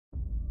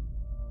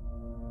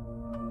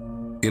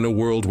In a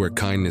world where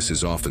kindness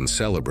is often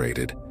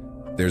celebrated,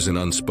 there's an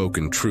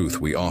unspoken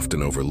truth we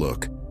often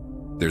overlook.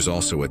 There's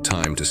also a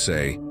time to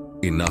say,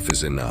 enough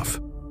is enough.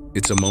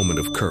 It's a moment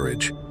of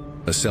courage,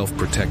 a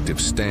self-protective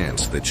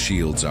stance that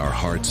shields our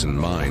hearts and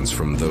minds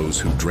from those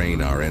who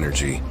drain our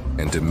energy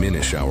and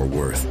diminish our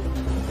worth.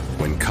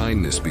 When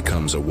kindness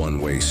becomes a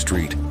one-way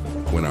street,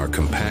 when our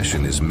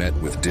compassion is met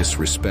with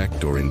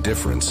disrespect or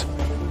indifference,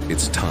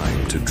 it's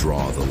time to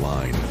draw the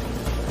line.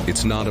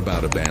 It's not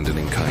about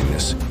abandoning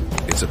kindness.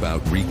 It's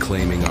about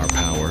reclaiming our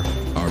power,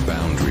 our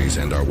boundaries,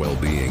 and our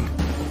well-being.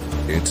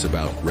 It's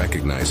about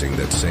recognizing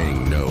that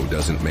saying no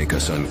doesn't make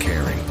us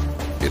uncaring.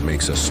 It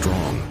makes us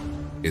strong.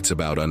 It's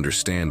about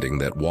understanding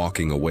that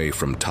walking away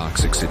from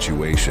toxic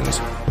situations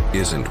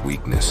isn't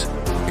weakness,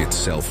 it's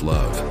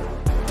self-love.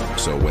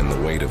 So when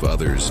the weight of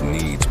others'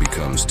 needs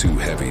becomes too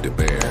heavy to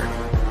bear,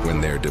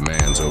 when their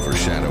demands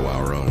overshadow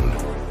our own,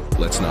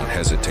 let's not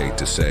hesitate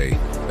to say,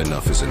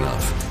 enough is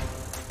enough.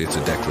 It's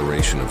a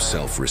declaration of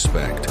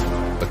self-respect,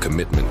 a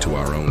commitment to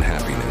our own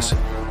happiness,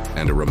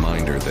 and a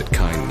reminder that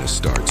kindness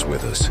starts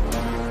with us.